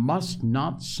 I must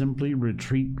not simply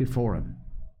retreat before him,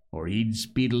 or he'd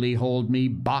speedily hold me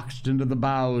boxed into the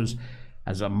bows,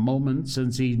 as a moment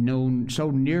since he'd so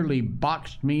nearly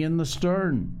boxed me in the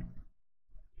stern.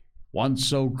 Once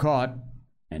so caught,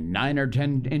 and 9 or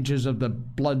 10 inches of the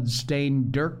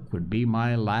blood-stained dirk would be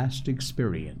my last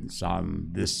experience on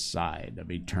this side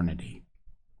of eternity.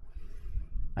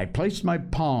 I placed my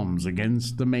palms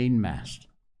against the mainmast,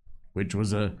 which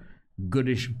was a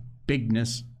goodish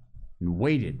bigness, and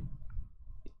waited,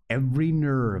 every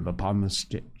nerve upon the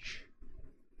stitch.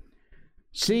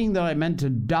 Seeing that I meant to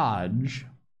dodge,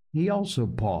 he also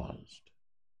paused,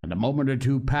 and a moment or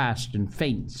two passed in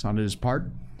feints on his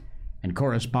part, and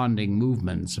corresponding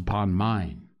movements upon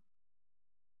mine.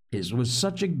 It was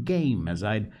such a game as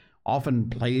I'd often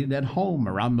played at home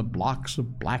around the blocks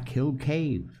of Black Hill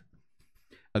Cave.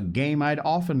 A game I'd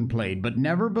often played, but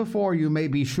never before, you may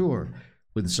be sure,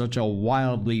 with such a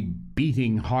wildly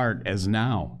beating heart as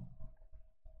now.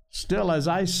 Still, as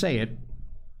I say it,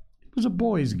 it was a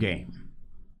boy's game.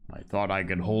 I thought I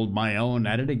could hold my own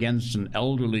at it against an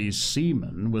elderly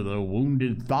seaman with a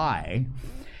wounded thigh.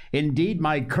 Indeed,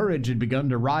 my courage had begun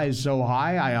to rise so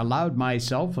high I allowed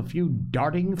myself a few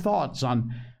darting thoughts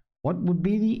on what would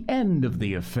be the end of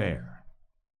the affair.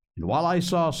 And while I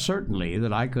saw certainly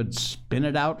that I could spin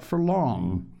it out for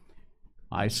long,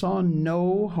 I saw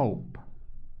no hope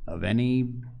of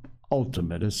any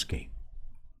ultimate escape.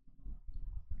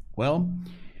 Well,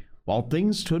 while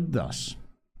things stood thus,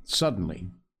 suddenly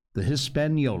the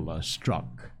Hispaniola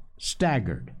struck,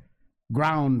 staggered,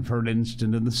 ground for an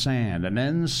instant in the sand, and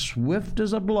then, swift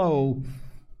as a blow,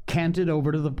 canted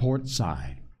over to the port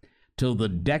side, till the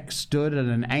deck stood at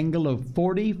an angle of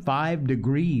 45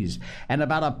 degrees, and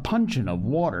about a puncheon of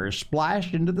water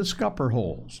splashed into the scupper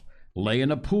holes, lay in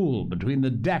a pool between the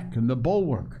deck and the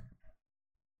bulwark.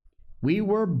 We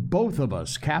were both of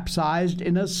us capsized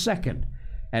in a second,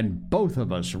 and both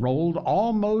of us rolled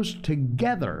almost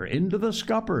together into the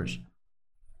scuppers.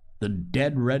 The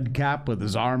dead Redcap, with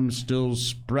his arms still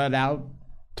spread out,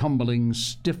 tumbling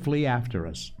stiffly after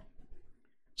us.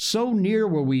 So near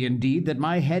were we indeed that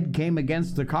my head came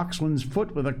against the coxswain's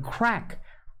foot with a crack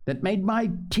that made my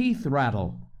teeth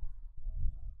rattle.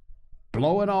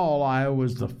 Blow and all, I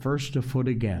was the first afoot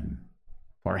again,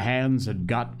 for hands had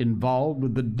got involved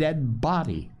with the dead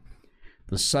body.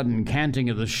 The sudden canting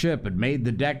of the ship had made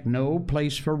the deck no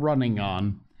place for running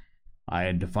on. I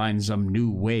had to find some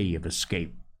new way of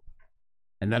escape.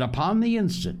 And then upon the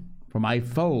instant, for my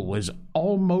foe was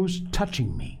almost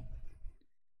touching me.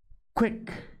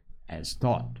 Quick as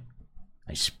thought,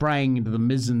 I sprang into the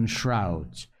mizzen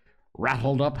shrouds,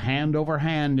 rattled up hand over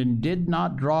hand, and did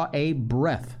not draw a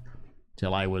breath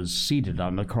till I was seated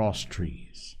on the cross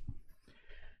trees.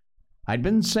 I'd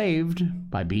been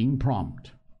saved by being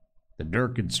prompt. The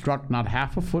dirk had struck not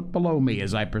half a foot below me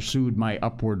as I pursued my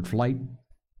upward flight,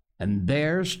 and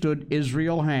there stood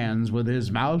Israel Hands with his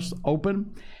mouth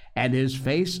open and his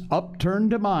face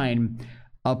upturned to mine,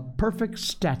 a perfect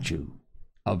statue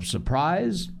of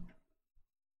surprise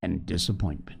and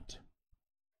disappointment.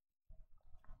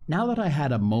 Now that I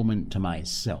had a moment to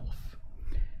myself,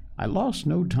 I lost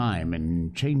no time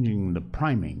in changing the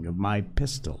priming of my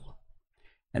pistol,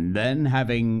 and then,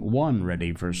 having one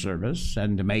ready for service,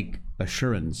 and to make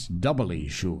assurance doubly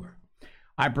sure,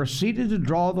 I proceeded to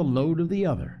draw the load of the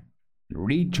other, and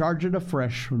recharge it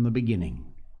afresh from the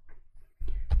beginning.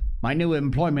 My new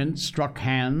employment struck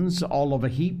Hands all of a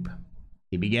heap.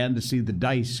 He began to see the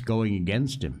dice going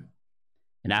against him,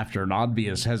 and after an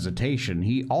obvious hesitation,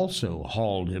 he also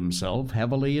hauled himself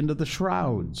heavily into the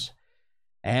shrouds,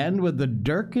 and with the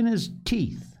dirk in his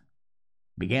teeth,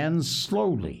 began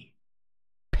slowly,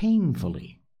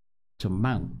 painfully, to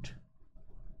mount.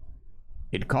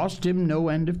 It cost him no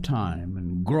end of time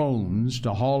and groans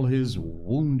to haul his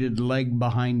wounded leg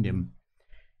behind him,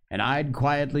 and I'd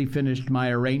quietly finished my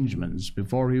arrangements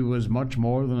before he was much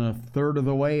more than a third of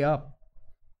the way up.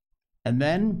 And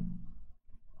then,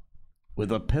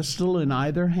 with a pistol in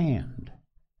either hand,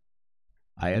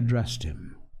 I addressed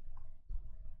him.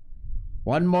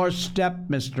 "One more step,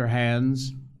 Mr.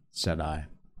 Hands," said I,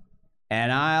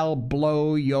 "and I'll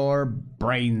blow your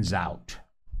brains out.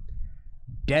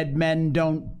 Dead men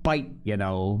don't bite, you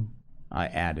know," I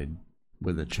added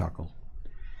with a chuckle.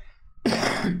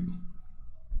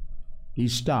 He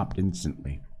stopped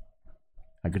instantly,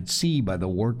 I could see by the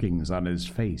workings on his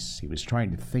face he was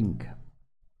trying to think.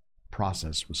 The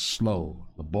process was slow,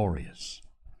 laborious.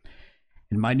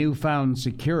 In my newfound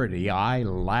security, I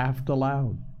laughed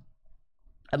aloud.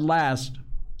 At last,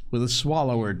 with a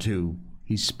swallow or two,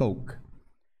 he spoke,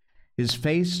 his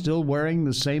face still wearing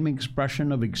the same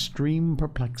expression of extreme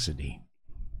perplexity.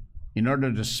 In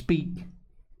order to speak,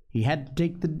 he had to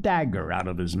take the dagger out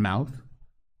of his mouth,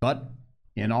 but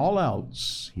in all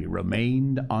else he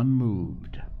remained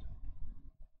unmoved.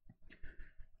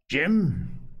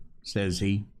 "Jim," says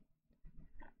he,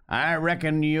 "I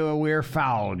reckon we're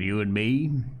fouled, you and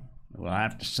me. We'll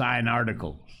have to sign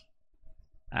articles.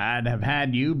 I'd have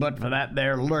had you but for that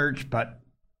there lurch, but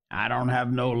I don't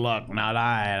have no luck, not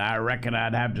I, and I reckon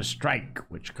I'd have to strike,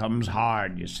 which comes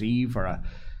hard, you see, for a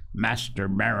master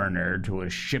mariner to a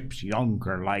ship's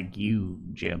younker like you,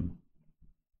 Jim."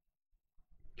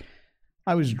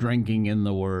 I was drinking in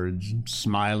the words,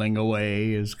 smiling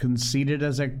away, as conceited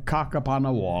as a cock upon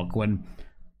a walk, when,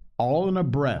 all in a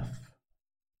breath,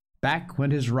 back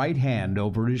went his right hand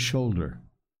over his shoulder.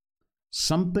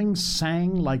 Something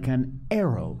sang like an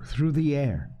arrow through the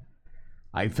air.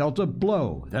 I felt a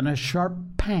blow, then a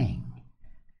sharp pang,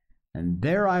 and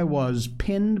there I was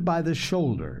pinned by the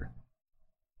shoulder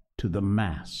to the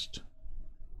mast.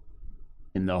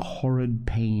 In the horrid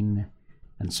pain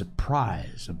and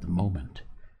surprise of the moment,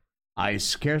 I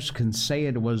scarce can say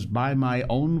it was by my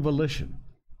own volition,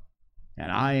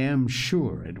 and I am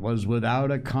sure it was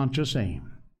without a conscious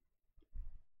aim.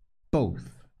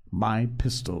 Both my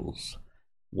pistols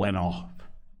went off,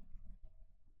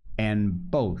 and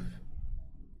both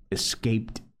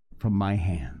escaped from my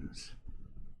hands.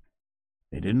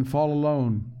 They didn't fall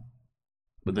alone.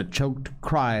 With a choked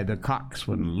cry, the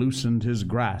coxswain loosened his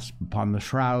grasp upon the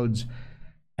shrouds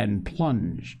and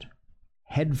plunged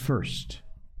head first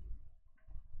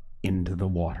into the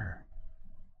water.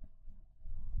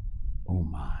 Oh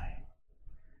my.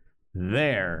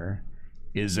 There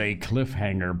is a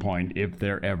cliffhanger point if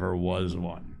there ever was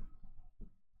one.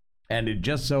 And it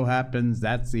just so happens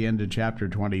that's the end of chapter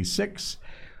 26.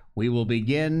 We will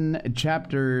begin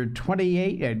chapter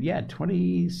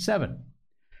 27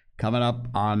 coming up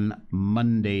on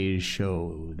Monday's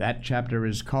show. That chapter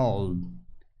is called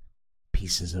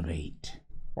Pieces of 8.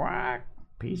 What?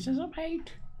 Pieces of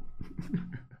 8?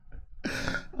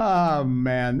 Oh,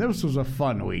 man, this was a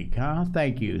fun week, huh?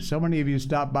 Thank you. So many of you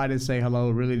stopped by to say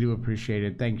hello. Really do appreciate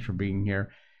it. Thanks for being here.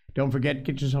 Don't forget,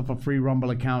 get yourself a free Rumble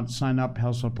account. Sign up,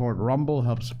 help support Rumble,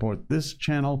 help support this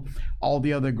channel. All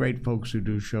the other great folks who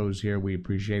do shows here, we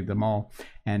appreciate them all.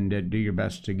 And do your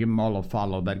best to give them all a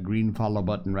follow. That green follow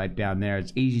button right down there.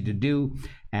 It's easy to do.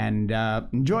 And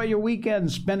enjoy your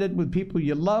weekend. Spend it with people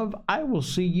you love. I will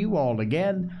see you all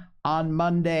again on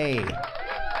Monday.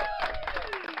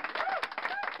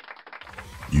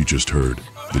 You just heard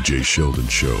The Jay Sheldon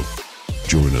Show.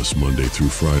 Join us Monday through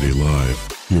Friday live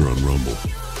here on Rumble.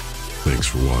 Thanks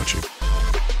for watching.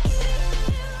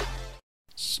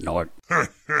 Snort.